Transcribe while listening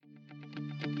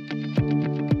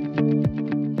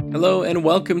Hello and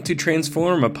welcome to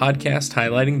Transform, a podcast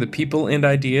highlighting the people and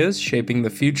ideas shaping the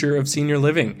future of senior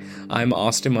living. I'm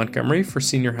Austin Montgomery for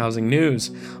Senior Housing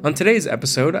News. On today's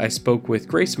episode, I spoke with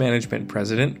Grace Management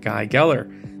President Guy Geller.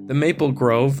 The Maple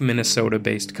Grove,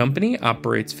 Minnesota-based company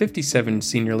operates 57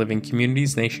 senior living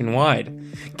communities nationwide.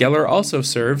 Geller also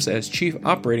serves as Chief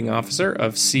Operating Officer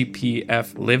of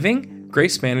CPF Living,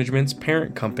 Grace Management's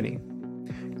parent company.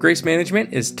 Grace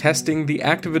Management is testing the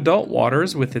active adult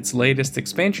waters with its latest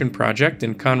expansion project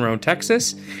in Conroe,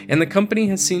 Texas, and the company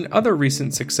has seen other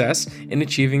recent success in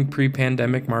achieving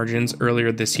pre-pandemic margins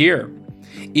earlier this year.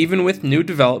 Even with new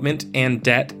development and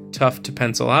debt tough to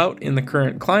pencil out in the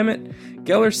current climate,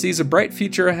 Geller sees a bright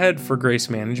future ahead for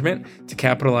Grace Management to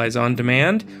capitalize on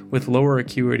demand with lower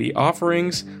acuity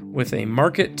offerings with a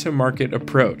market-to-market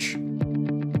approach.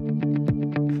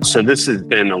 So this has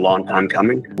been a long time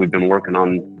coming. We've been working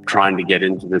on trying to get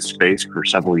into this space for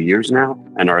several years now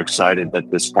and are excited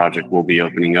that this project will be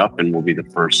opening up and will be the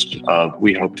first of,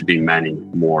 we hope to be many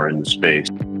more in the space.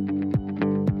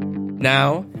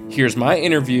 Now, here's my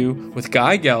interview with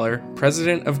Guy Geller,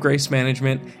 President of Grace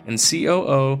Management and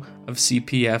COO of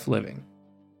CPF Living.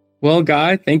 Well,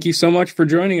 Guy, thank you so much for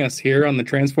joining us here on the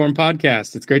Transform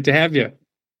podcast. It's great to have you.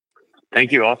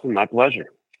 Thank you, Austin. My pleasure.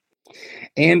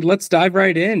 And let's dive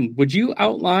right in. Would you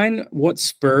outline what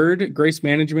spurred Grace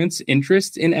Management's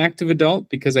interest in active adult?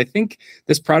 Because I think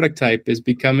this product type is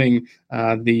becoming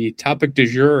the topic du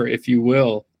jour, if you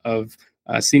will, of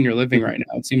senior living right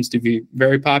now. It seems to be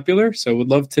very popular. So would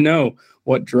love to know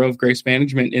what drove Grace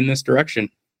Management in this direction.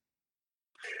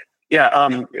 Yeah,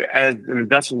 as an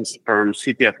investment firm,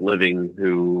 CPF Living,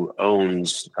 who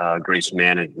owns Grace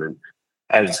Management,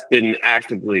 has been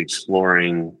actively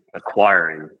exploring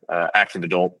acquiring active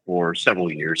adult for several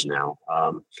years now,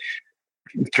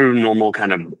 through normal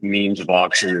kind of means of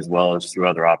auction as well as through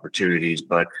other opportunities.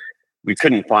 But we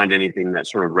couldn't find anything that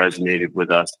sort of resonated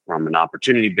with us from an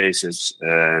opportunity basis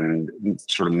and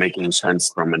sort of making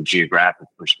sense from a geographic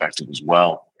perspective as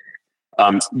well.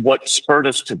 What spurred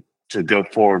us to go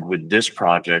forward with this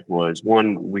project was,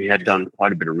 one, we had done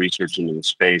quite a bit of research into the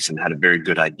space and had a very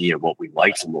good idea of what we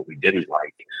liked and what we didn't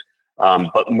like.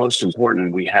 But most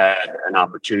important, we had an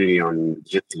opportunity on the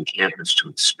existing campus to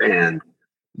expand,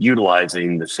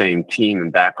 utilizing the same team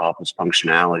and back office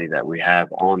functionality that we have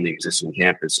on the existing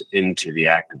campus into the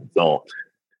active adult,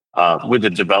 with a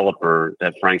developer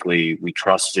that frankly we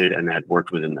trusted and had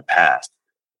worked with in the past.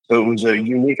 So it was a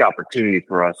unique opportunity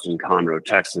for us in Conroe,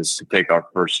 Texas, to take our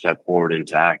first step forward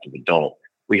into active adult.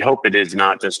 We hope it is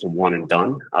not just a one and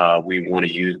done. We want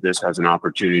to use this as an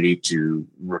opportunity to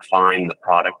refine the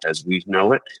product as we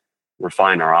know it,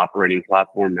 refine our operating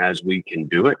platform as we can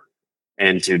do it,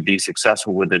 and to be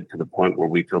successful with it to the point where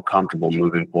we feel comfortable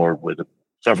moving forward with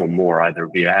several more, either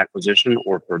via acquisition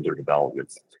or further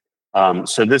development.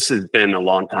 So this has been a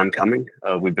long time coming.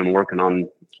 We've been working on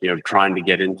trying to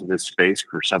get into this space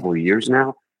for several years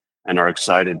now and are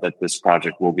excited that this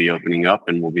project will be opening up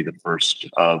and will be the first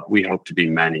of, we hope to be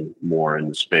many more in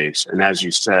the space. And as you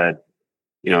said,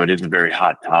 it is a very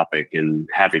hot topic and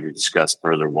happy to discuss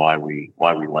further why we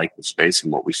like the space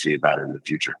and what we see about it in the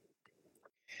future.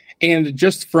 And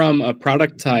just from a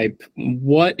product type,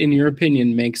 what, in your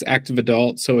opinion, makes active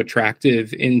adult so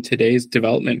attractive in today's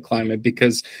development climate?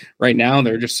 Because right now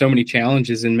there are just so many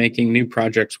challenges in making new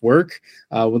projects work.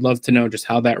 Would love to know just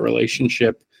how that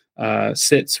relationship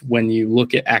sits when you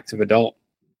look at active adult.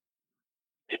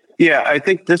 Yeah, I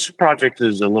think this project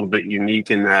is a little bit unique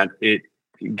in that it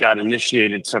got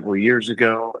initiated several years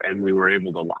ago, and we were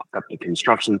able to lock up the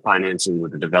construction financing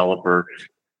with the developer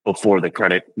before the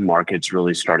credit markets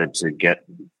really started to get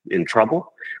in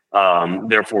trouble.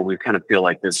 Therefore, we kind of feel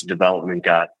like this development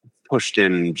got pushed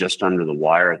in just under the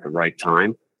wire at the right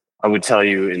time. I would tell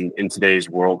you in today's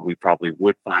world, we probably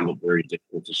would find it very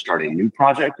difficult to start a new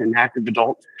project in active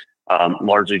adult,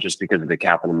 largely just because of the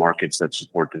capital markets that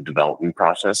support the development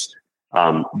process.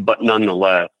 But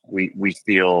nonetheless, we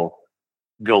feel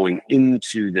going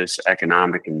into this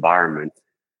economic environment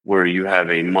where you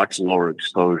have a much lower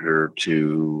exposure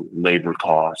to labor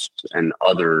costs and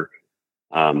other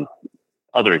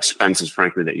expenses,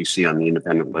 frankly, that you see on the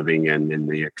independent living and in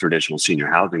the traditional senior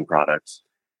housing products,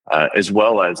 as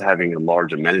well as having a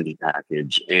large amenity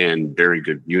package and very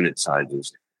good unit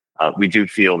sizes. We do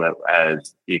feel that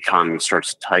as the economy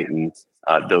starts to tighten,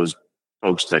 those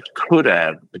folks that could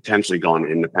have potentially gone to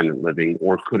independent living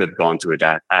or could have gone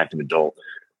to active adult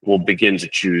will begin to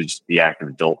choose the active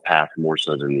adult path more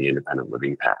so than the independent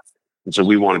living path. And so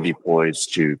we want to be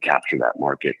poised to capture that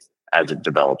market as it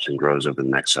develops and grows over the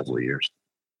next several years.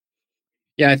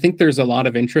 Yeah, I think there's a lot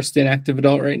of interest in active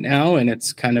adult right now, and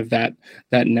it's kind of that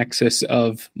nexus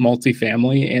of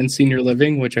multifamily and senior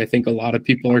living, which I think a lot of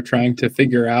people are trying to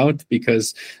figure out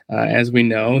because, as we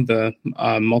know, the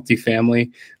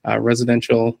multifamily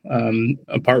residential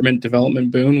apartment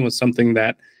development boom was something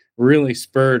that really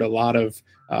spurred a lot of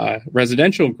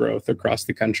residential growth across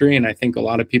the country, and I think a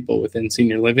lot of people within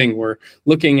senior living were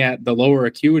looking at the lower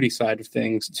acuity side of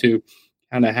things to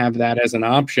kind of have that as an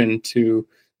option to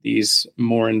these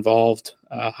more involved,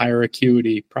 higher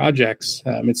acuity projects.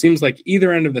 It seems like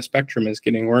either end of the spectrum is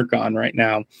getting work on right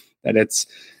now, that it's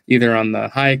either on the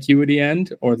high acuity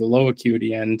end or the low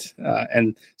acuity end.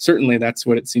 And certainly that's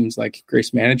what it seems like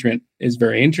Grace Management is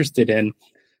very interested in.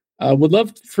 Would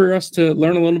love for us to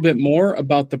learn a little bit more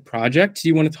about the project. Do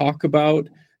you want to talk about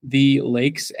the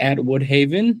lakes at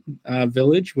Woodhaven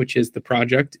Village, which is the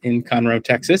project in Conroe,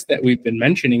 Texas, that we've been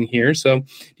mentioning here? So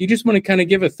do you just want to kind of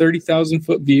give a 30,000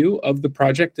 foot view of the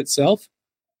project itself?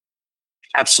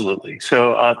 Absolutely.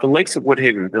 So the Lakes at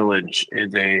Woodhaven Village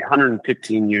is a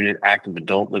 115 unit active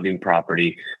adult living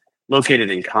property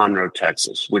located in Conroe,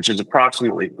 Texas, which is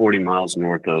approximately 40 miles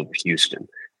north of Houston.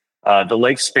 The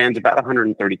lake spans about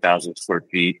 130,000 square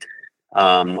feet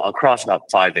across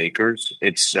about 5 acres.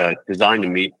 It's designed to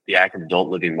meet the active adult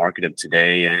living market of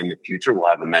today and in the future. We'll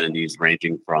have amenities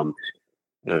ranging from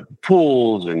the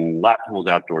pools and lap pools,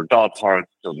 outdoor dog parks,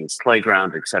 children's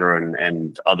playgrounds, et cetera,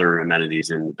 and other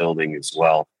amenities in the building as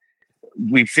well.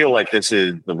 We feel like this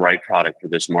is the right product for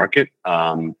this market.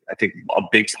 I think a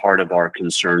big part of our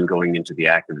concern going into the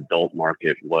active adult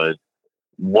market was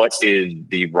what is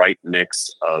the right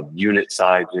mix of unit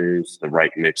sizes, the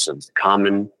right mix of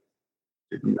common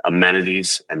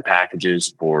amenities and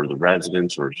packages for the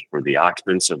residents or for the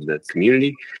occupants of the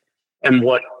community, and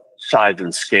what size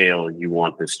and scale you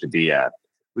want this to be at.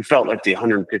 We felt like the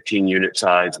 115 unit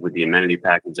size with the amenity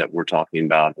package that we're talking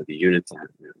about, with the units that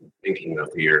we're thinking of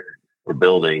here, we're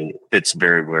building, fits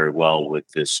very, very well with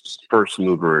this first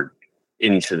mover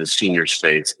into the senior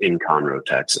space in Conroe,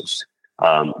 Texas.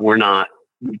 We're not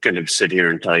going to sit here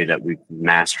and tell you that we've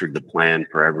mastered the plan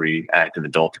for every active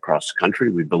adult across the country.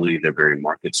 We believe they're very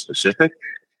market specific.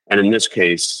 And in this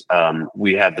case,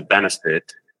 we have the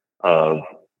benefit of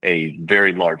a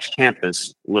very large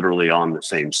campus literally on the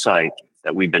same site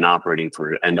that we've been operating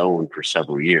for and owned for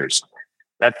several years.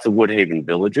 That's the Woodhaven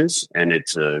Villages, and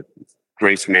it's a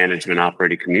Grace Management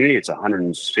operated community. It's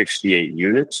 168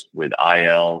 units with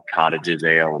IL, cottages,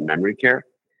 AL, and memory care.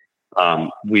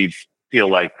 We feel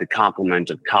like the complement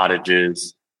of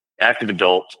cottages, active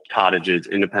adult cottages,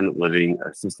 independent living,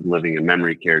 assisted living, and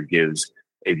memory care gives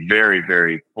a very,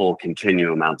 very full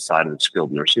continuum outside of the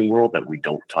skilled nursing world that we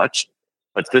don't touch.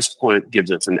 But this point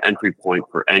gives us an entry point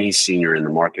for any senior in the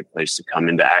marketplace to come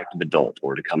into active adult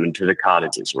or to come into the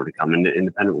cottages or to come into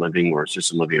independent living or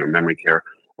assisted living or memory care,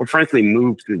 or frankly,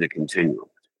 move through the continuum.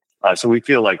 So we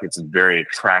feel like it's a very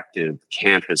attractive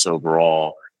campus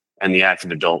overall, and the active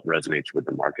adult resonates with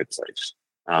the marketplace.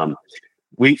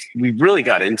 We really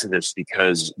got into this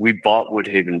because we bought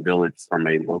Woodhaven Village from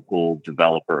a local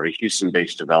developer, a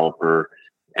Houston-based developer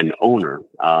and owner.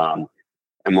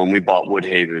 And when we bought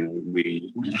Woodhaven,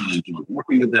 we were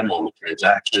working with them on the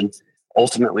transaction,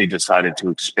 ultimately decided to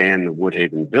expand the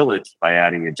Woodhaven Village by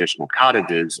adding additional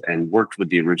cottages and worked with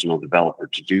the original developer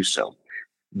to do so.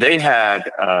 They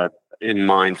had in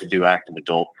mind to do active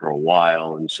adult for a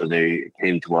while, and so they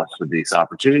came to us with this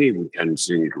opportunity. We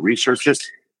continued to research it,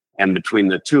 and between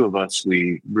the two of us,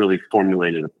 we really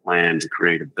formulated a plan to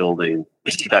create a building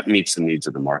that meets the needs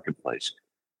of the marketplace.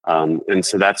 And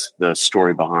so that's the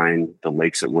story behind the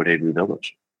Lakes at Woodhaven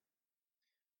Village.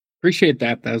 Appreciate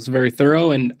that. That was very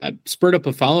thorough, and spurred up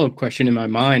a follow-up question in my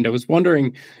mind. I was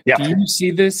wondering, do you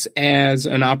see this as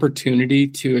an opportunity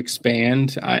to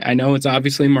expand? I know it's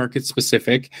obviously market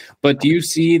specific, but do you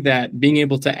see that being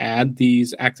able to add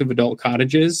these active adult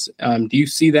cottages, do you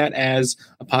see that as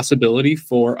a possibility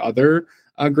for other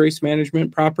Grace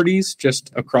Management properties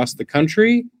just across the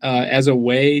country as a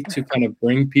way to kind of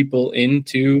bring people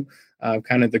into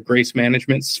kind of the Grace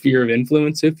Management sphere of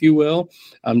influence, if you will,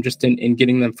 just in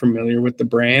getting them familiar with the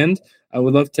brand? I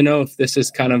would love to know if this is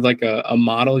kind of like a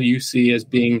model you see as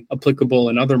being applicable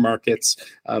in other markets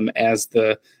as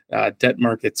the debt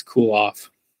markets cool off.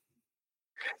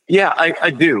 Yeah,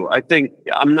 I do. I think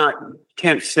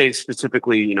can't say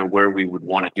specifically, where we would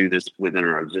want to do this within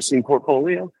our existing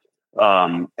portfolio.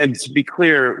 And to be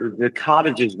clear, the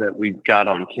cottages that we've got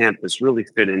on campus really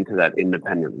fit into that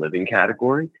independent living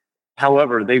category.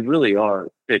 However, they really are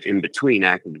fit in between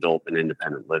active adult and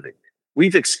independent living.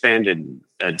 We've expanded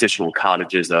additional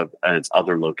cottages at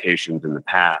other locations in the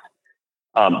past.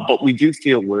 But we do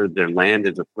feel where their land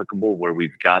is applicable, where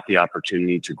we've got the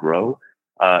opportunity to grow,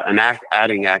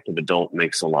 adding active adult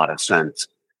makes a lot of sense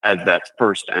as that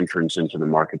first entrance into the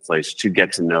marketplace to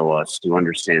get to know us, to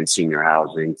understand senior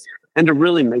housing, and to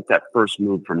really make that first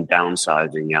move from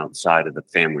downsizing outside of the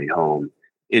family home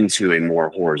into a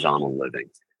more horizontal living.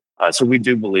 So we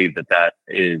do believe that that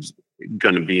is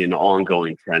going to be an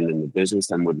ongoing trend in the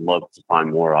business and would love to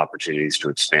find more opportunities to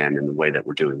expand in the way that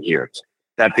we're doing here.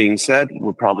 That being said,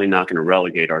 we're probably not going to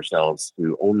relegate ourselves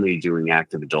to only doing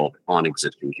active adult on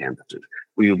existing campuses.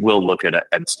 We will look at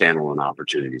standalone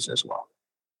opportunities as well.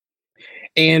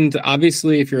 And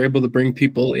obviously, if you're able to bring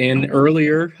people in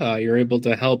earlier, you're able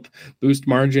to help boost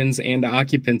margins and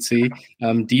occupancy.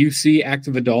 Do you see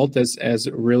active adult as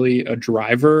really a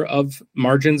driver of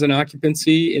margins and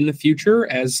occupancy in the future,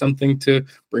 as something to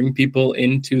bring people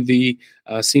into the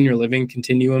senior living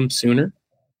continuum sooner?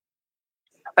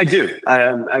 I do.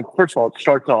 First of all, it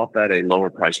starts off at a lower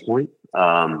price point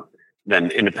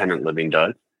than independent living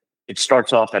does. It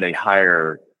starts off at a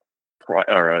higher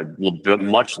or a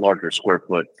much larger square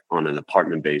foot on an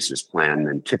apartment basis plan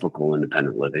than typical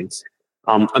independent living.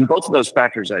 And both of those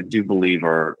factors, I do believe,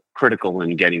 are critical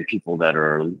in getting people that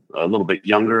are a little bit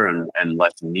younger and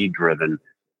less need driven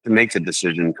to make the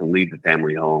decision to leave the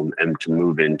family home and to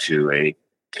move into a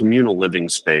communal living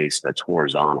space that's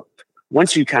horizontal.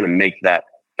 Once you kind of make that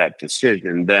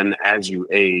decision, then as you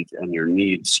age and your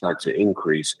needs start to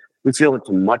increase, we feel it's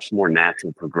a much more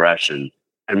natural progression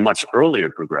and much earlier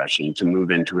progression to move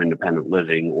into independent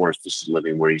living or assisted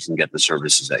living where you can get the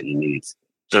services that you need.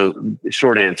 So the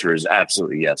short answer is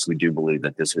absolutely yes. We do believe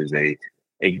that this is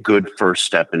a good first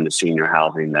step into senior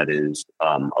housing that is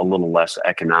a little less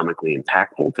economically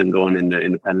impactful than going into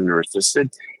independent or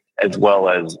assisted, as well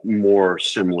as more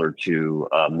similar to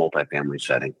a multifamily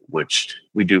setting, which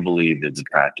we do believe is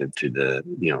attractive to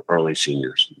the early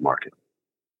seniors market.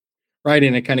 Right,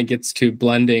 and it kind of gets to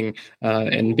blending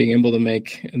and being able to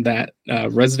make that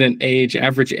resident age,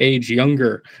 average age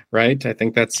younger, right? I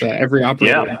think that's every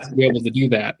operator has to be able to do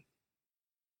that.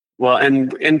 Well,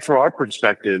 and for our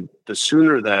perspective, the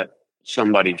sooner that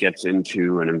somebody gets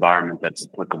into an environment that's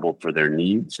applicable for their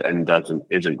needs and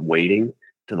isn't waiting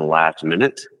to the last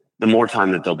minute, the more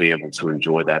time that they'll be able to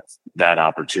enjoy that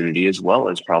opportunity, as well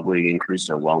as probably increase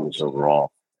their wellness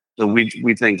overall. So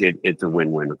we think it's a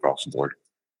win-win across the board.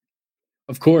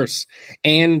 Of course.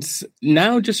 And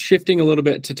now just shifting a little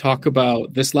bit to talk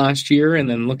about this last year and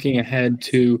then looking ahead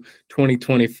to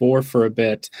 2024 for a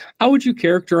bit. How would you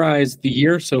characterize the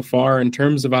year so far in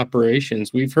terms of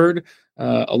operations? We've heard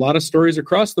a lot of stories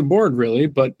across the board, really,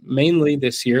 but mainly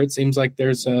this year, it seems like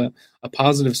there's a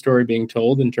positive story being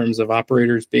told in terms of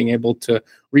operators being able to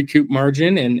recoup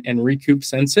margin and recoup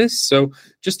census. So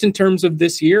just in terms of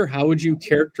this year, how would you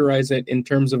characterize it in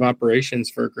terms of operations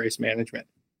for Grace Management?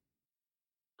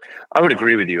 I would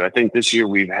agree with you. I think this year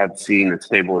we have seen a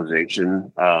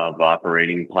stabilization of our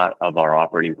operating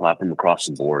platform across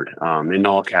the board in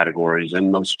all categories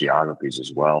and most geographies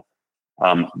as well.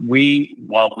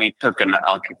 While we took an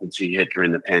occupancy hit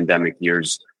during the pandemic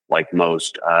years, like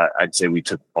most, I'd say we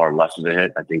took far less of a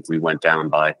hit. I think we went down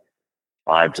by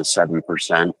 5 to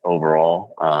 7%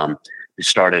 overall. We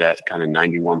started at kind of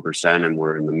 91%, and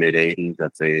we're in the mid 80s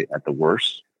at the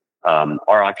worst.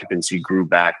 Our occupancy grew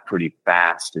back pretty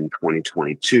fast in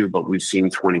 2022, but we've seen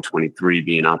 2023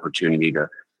 be an opportunity to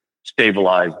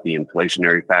stabilize the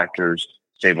inflationary factors,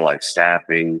 stabilize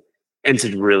staffing, and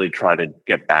to really try to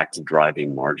get back to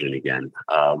driving margin again,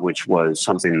 which was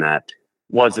something that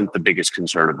wasn't the biggest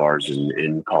concern of ours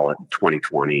in call it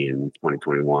 2020 and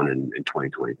 2021 and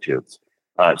 2022.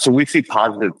 So we see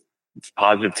positive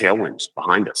tailwinds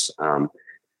behind us.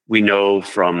 We know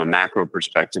from a macro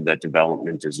perspective that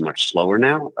development is much slower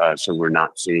now. So we're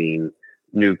not seeing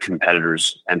new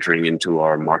competitors entering into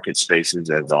our market spaces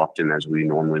as often as we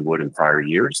normally would in prior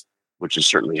years, which is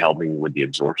certainly helping with the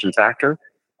absorption factor.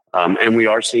 And we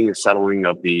are seeing a settling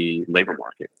of the labor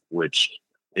market, which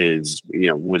was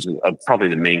probably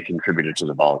the main contributor to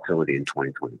the volatility in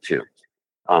 2022.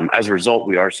 As a result,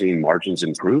 we are seeing margins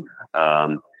improve.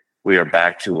 We are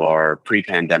back to our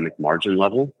pre-pandemic margin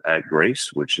level at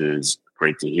Grace, which is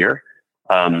great to hear.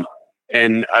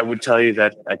 And I would tell you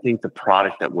that I think the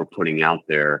product that we're putting out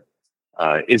there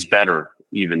is better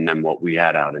even than what we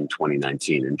had out in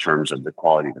 2019 in terms of the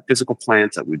quality of the physical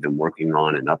plants that we've been working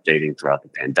on and updating throughout the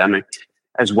pandemic,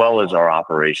 as well as our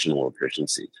operational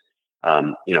efficiency.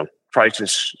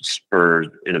 Crisis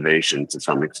spurred innovation to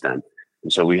some extent.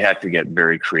 And so we had to get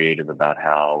very creative about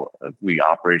how we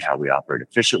operate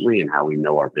efficiently and how we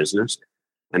know our business.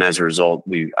 And as a result,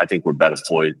 I think we're better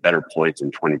poised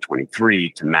in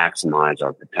 2023 to maximize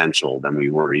our potential than we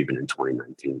were even in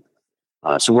 2019.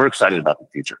 So we're excited about the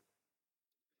future.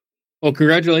 Well,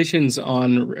 congratulations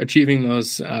on achieving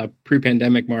those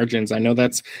pre-pandemic margins. I know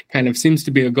that's kind of seems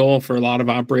to be a goal for a lot of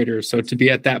operators. So to be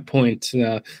at that point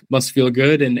must feel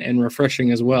good and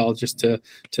refreshing as well. Just to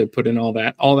put in all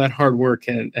that hard work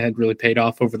had really paid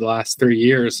off over the last 3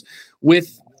 years.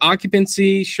 With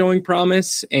occupancy showing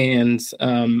promise and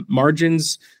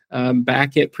margins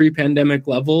back at pre-pandemic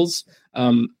levels.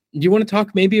 Do you want to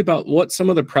talk maybe about what some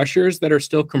of the pressures that are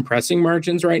still compressing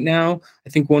margins right now? I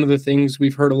think one of the things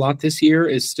we've heard a lot this year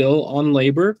is still on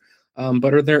labor.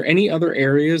 But are there any other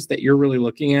areas that you're really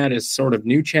looking at as sort of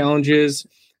new challenges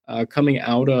coming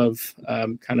out of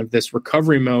kind of this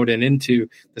recovery mode and into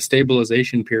the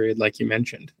stabilization period, like you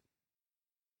mentioned?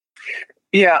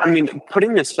 Yeah, I mean,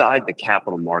 putting aside the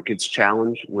capital markets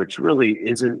challenge, which really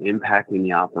isn't impacting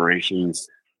the operations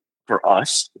for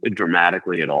us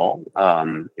dramatically at all. I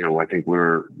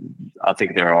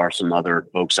think there are some other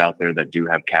folks out there that do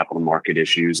have capital market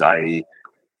issues, i.e.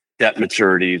 debt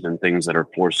maturities and things that are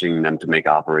forcing them to make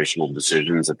operational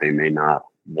decisions that they may not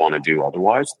want to do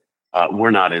otherwise.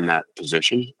 We're not in that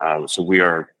position. So we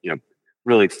are,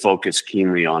 really focused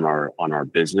keenly on our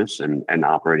business and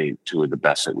operating to the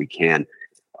best that we can.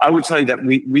 I would tell you that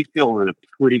we feel in a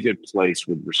pretty good place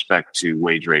with respect to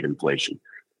wage rate inflation.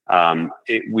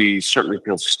 We certainly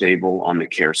feel stable on the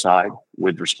care side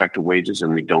with respect to wages,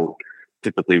 and we don't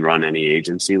typically run any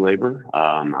agency labor.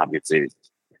 Obviously, it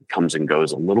comes and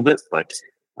goes a little bit, but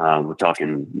we're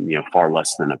talking far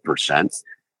less than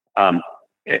 1%.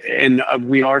 And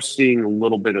we are seeing a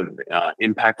little bit of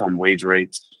impact on wage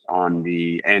rates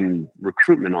and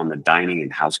recruitment on the dining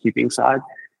and housekeeping side.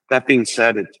 That being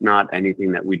said, it's not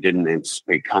anything that we didn't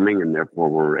anticipate coming, and therefore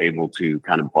we're able to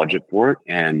kind of budget for it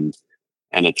and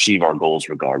achieve our goals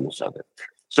regardless of it.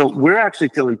 So we're actually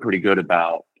feeling pretty good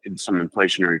about some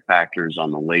inflationary factors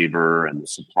on the labor and the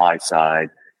supply side.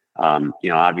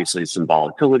 Obviously some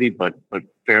volatility, but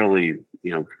fairly,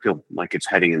 feel like it's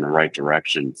heading in the right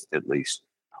direction, at least.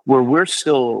 Where we're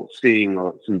still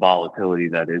seeing some volatility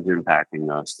that is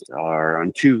impacting us are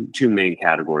on two main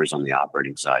categories on the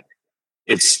operating side.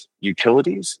 It's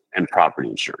utilities and property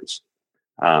insurance.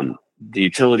 The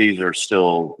utilities are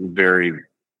still very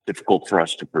difficult for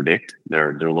us to predict. They're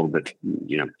a little bit,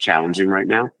 challenging right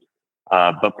now.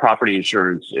 But property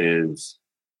insurance is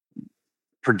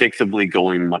predictably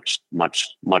going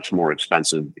much more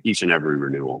expensive each and every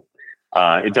renewal.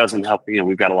 It doesn't help.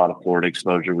 We've got a lot of Florida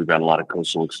exposure. We've got a lot of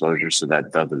coastal exposure, so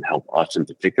that doesn't help us in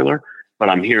particular. But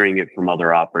I'm hearing it from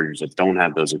other operators that don't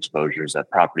have those exposures, that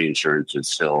property insurance is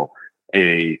still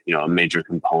a major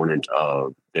component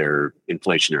of their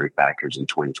inflationary factors in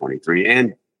 2023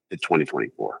 and in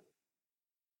 2024.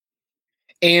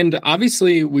 And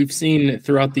obviously, we've seen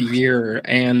throughout the year,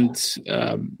 and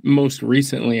most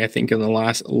recently, I think in the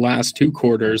last 2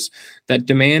 quarters, that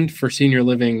demand for senior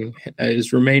living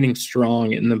is remaining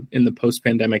strong in the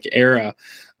post-pandemic era.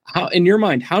 How, in your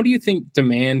mind, how do you think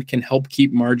demand can help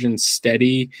keep margins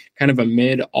steady, kind of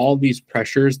amid all these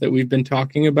pressures that we've been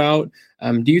talking about?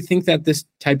 Do you think that this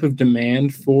type of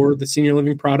demand for the senior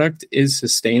living product is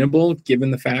sustainable,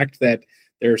 given the fact that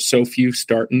there are so few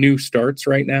new starts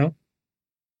right now?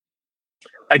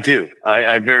 I do.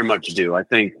 I very much do. I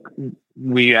think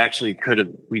we actually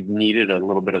we needed a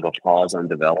little bit of a pause on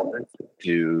development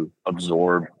to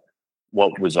absorb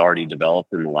what was already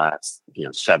developed in the last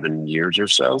 7 years or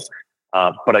so.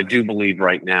 But I do believe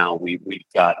right now we've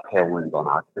got tailwinds on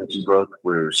occupancy growth.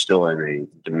 We're still in a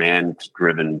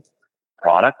demand-driven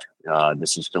product.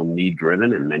 This is still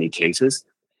need-driven in many cases.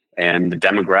 And the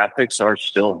demographics are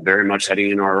still very much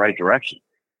heading in our right direction.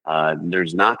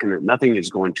 Nothing is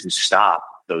going to stop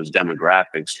those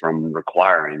demographics from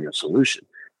requiring a solution,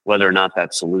 whether or not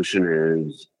that solution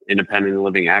is independent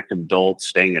living, active adults,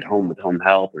 staying at home with home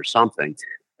health or something.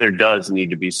 There does need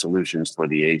to be solutions for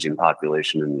the aging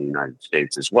population in the United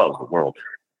States as well as the world.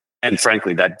 And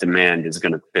frankly, that demand is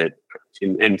going to fit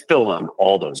and fill on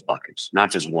all those buckets,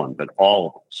 not just one, but all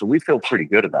of them. So we feel pretty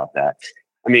good about that.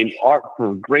 I mean,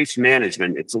 for Grace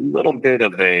Management, it's a little bit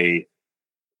of a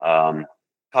kind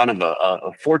of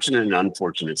a fortunate and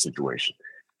unfortunate situation.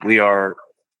 We are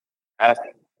at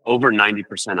over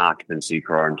 90% occupancy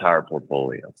for our entire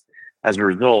portfolio. As a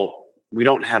result, we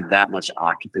don't have that much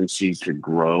occupancy to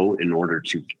grow in order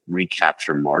to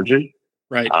recapture margin.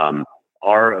 Right.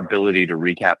 Our ability to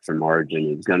recapture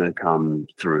margin is going to come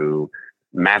through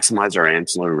maximize our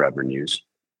ancillary revenues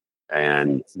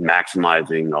and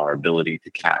maximizing our ability to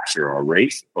capture our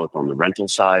rates, both on the rental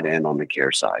side and on the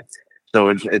care side. So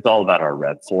it's all about our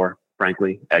RevPOR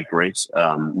frankly, at Grace,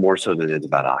 more so than it is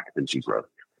about occupancy growth.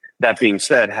 That being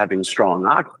said, having strong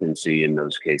occupancy in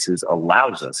those cases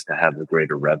allows us to have the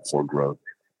greater RevPOR growth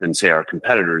than, say, our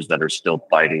competitors that are still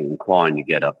fighting and clawing to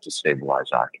get up to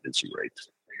stabilized occupancy rates.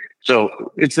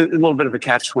 So it's a little bit of a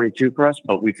catch-22 for us,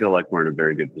 but we feel like we're in a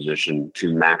very good position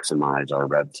to maximize our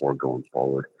RevPOR going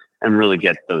forward and really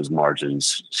get those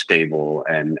margins stable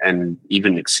and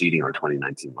even exceeding our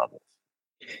 2019 levels.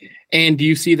 And do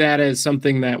you see that as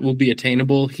something that will be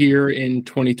attainable here in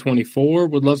 2024?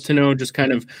 Would love to know just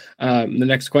kind of the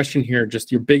next question here,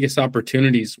 just your biggest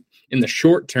opportunities in the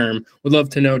short term. Would love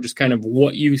to know just kind of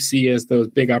what you see as those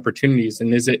big opportunities.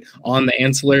 And is it on the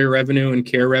ancillary revenue and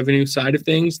care revenue side of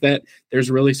things that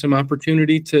there's really some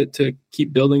opportunity to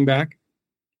keep building back?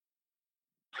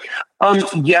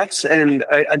 Yes, and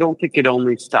I don't think it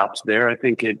only stops there. I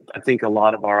think a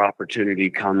lot of our opportunity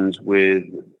comes with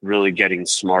really getting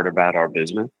smart about our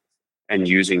business and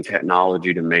using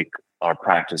technology to make our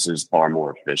practices far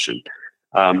more efficient.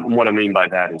 What I mean by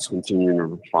that is continuing to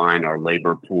refine our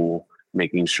labor pool,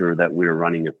 making sure that we're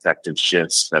running effective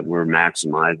shifts, that we're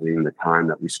maximizing the time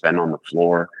that we spend on the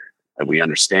floor, that we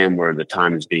understand where the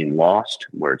time is being lost,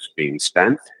 where it's being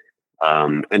spent.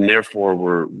 And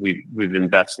therefore, we've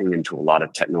investing into a lot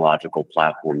of technological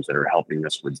platforms that are helping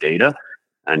us with data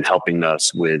and helping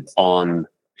us with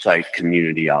on-site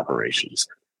community operations.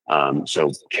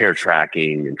 So care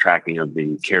tracking and tracking of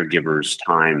the caregivers'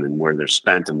 time and where they're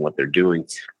spent and what they're doing,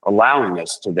 allowing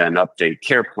us to then update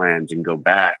care plans and go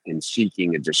back and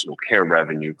seeking additional care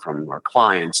revenue from our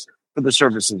clients for the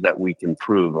services that we can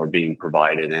prove are being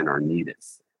provided and are needed.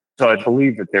 So I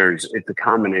believe that it's a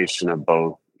combination of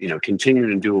both, continuing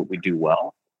to do what we do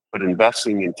well, but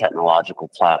investing in technological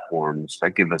platforms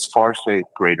that give us far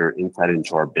greater insight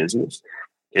into our business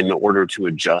in order to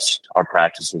adjust our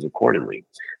practices accordingly.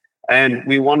 And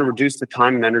we want to reduce the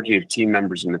time and energy of team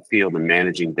members in the field and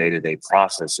managing day-to-day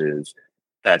processes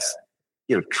that's,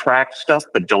 track stuff,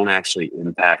 but don't actually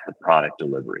impact the product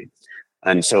delivery.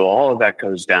 And so all of that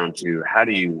goes down to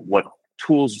what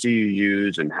tools do you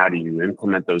use and how do you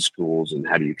implement those tools and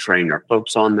how do you train our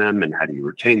folks on them and how do you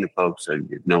retain the folks that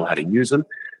know how to use them?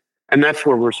 And that's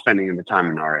where we're spending the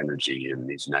time and our energy in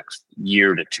these next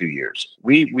year to 2 years.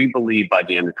 We believe by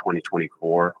the end of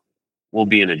 2024, we'll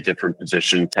be in a different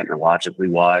position technologically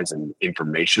wise and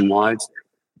information wise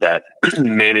that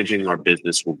managing our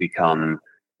business will become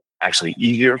actually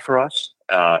easier for us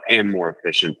and more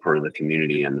efficient for the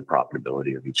community and the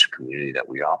profitability of each community that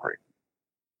we operate.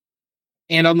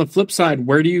 And on the flip side,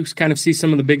 where do you kind of see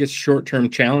some of the biggest short-term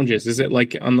challenges? Is it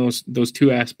like on those two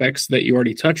aspects that you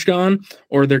already touched on,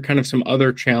 or are there kind of some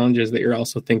other challenges that you're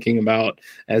also thinking about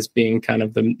as being kind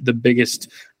of the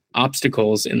biggest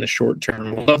obstacles in the short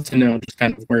term? We'd love to know just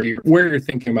kind of where you're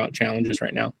thinking about challenges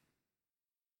right now.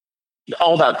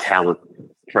 All about talent,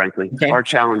 frankly. Okay. Our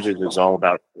challenges is all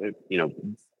about,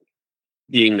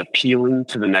 being appealing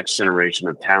to the next generation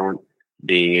of talent,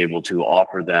 being able to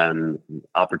offer them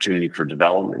opportunity for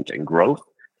development and growth,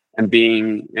 and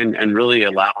and really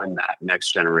allowing that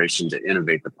next generation to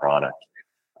innovate the product.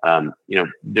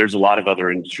 There's a lot of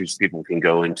other industries people can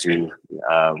go into.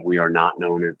 We are not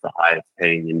known as the highest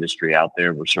paying industry out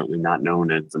there. We're certainly not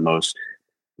known as the most,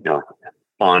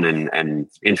 fun and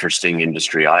interesting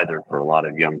industry either for a lot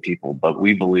of young people. But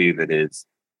we believe it is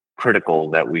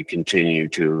critical that we continue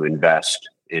to invest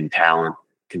in talent,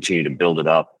 continue to build it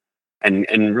up,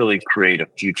 and really create a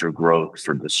future growth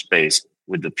for the space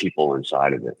with the people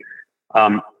inside of it.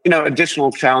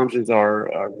 Additional challenges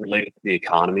are related to the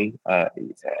economy.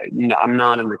 I'm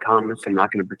not an economist. I'm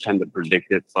not going to pretend to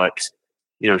predict it, but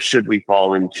should we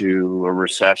fall into a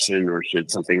recession or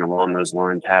should something along those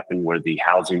lines happen where the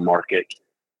housing market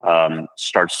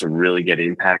starts to really get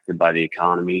impacted by the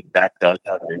economy, that does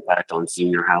have an impact on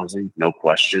senior housing, no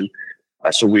question.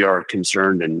 So we are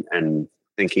concerned and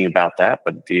thinking about that.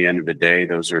 But at the end of the day,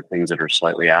 those are things that are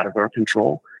slightly out of our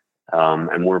control.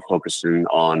 And we're focusing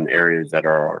on areas that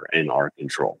are in our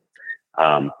control.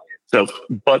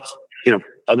 But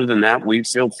other than that, we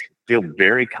feel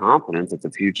very confident that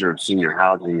the future of senior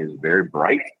housing is very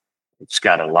bright. It's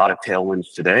got a lot of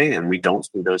tailwinds today, and we don't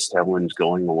see those tailwinds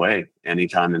going away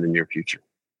anytime in the near future.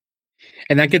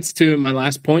 And that gets to my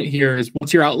last point here is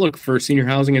what's your outlook for senior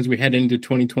housing as we head into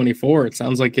 2024? It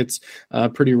sounds like it's a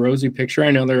pretty rosy picture. I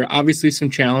know there are obviously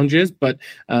some challenges, but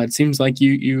it seems like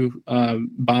you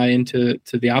buy into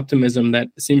the optimism that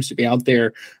seems to be out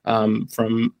there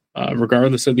from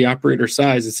regardless of the operator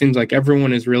size. It seems like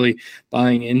everyone is really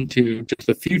buying into just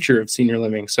the future of senior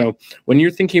living. So when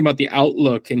you're thinking about the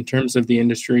outlook in terms of the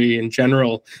industry in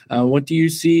general, what do you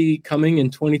see coming in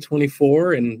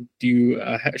 2024? And do you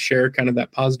share kind of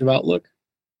that positive outlook?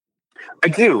 I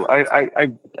do.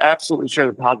 I absolutely share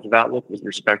the positive outlook with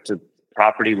respect to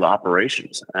property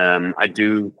operations. I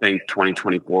do think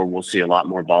 2024 we'll see a lot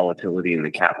more volatility in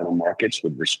the capital markets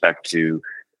with respect to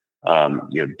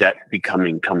debt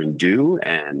coming due,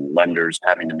 and lenders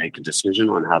having to make a decision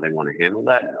on how they want to handle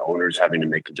that, and owners having to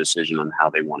make a decision on how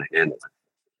they want to handle it.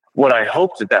 What I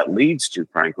hope that leads to,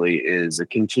 frankly, is a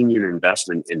continued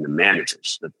investment in the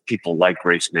managers, the people like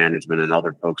Grace Management and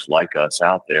other folks like us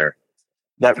out there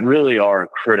that really are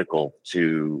critical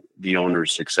to the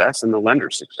owner's success and the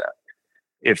lender's success.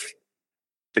 If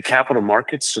the capital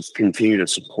markets continue to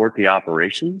support the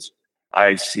operations,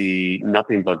 I see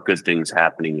nothing but good things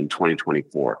happening in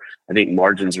 2024. I think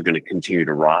margins are going to continue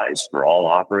to rise for all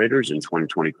operators in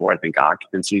 2024. I think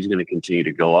occupancy is going to continue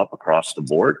to go up across the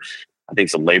board. I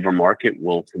think the labor market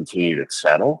will continue to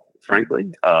settle,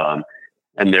 frankly.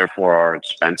 And therefore, our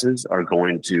expenses are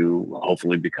going to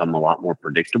hopefully become a lot more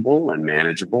predictable and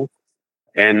manageable.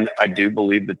 And I do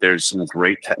believe that there's some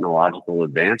great technological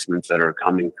advancements that are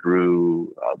coming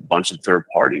through a bunch of third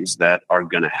parties that are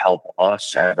going to help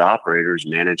us as operators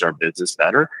manage our business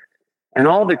better. And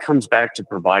all of it comes back to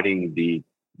providing the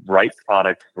right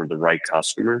product for the right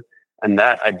customer. And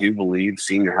that I do believe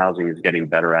senior housing is getting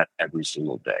better at every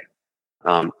single day.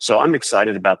 So I'm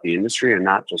excited about the industry, and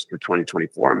not just for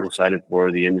 2024. I'm excited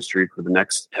for the industry for the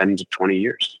next 10 to 20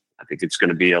 years. I think it's going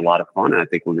to be a lot of fun, and I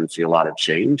think we're going to see a lot of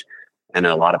change and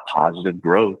a lot of positive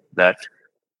growth that,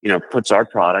 puts our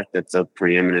product at the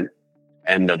preeminent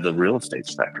end of the real estate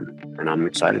spectrum. And I'm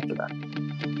excited for that.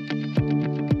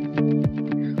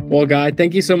 Well, Guy,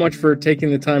 thank you so much for taking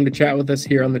the time to chat with us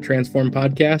here on the Transform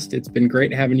podcast. It's been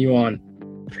great having you on.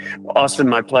 Austin,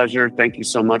 my pleasure. Thank you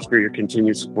so much for your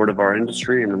continued support of our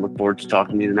industry, and I look forward to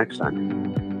talking to you the next time.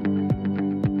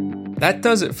 That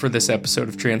does it for this episode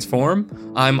of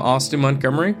Transform. I'm Austin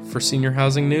Montgomery for Senior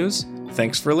Housing News.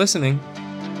 Thanks for listening.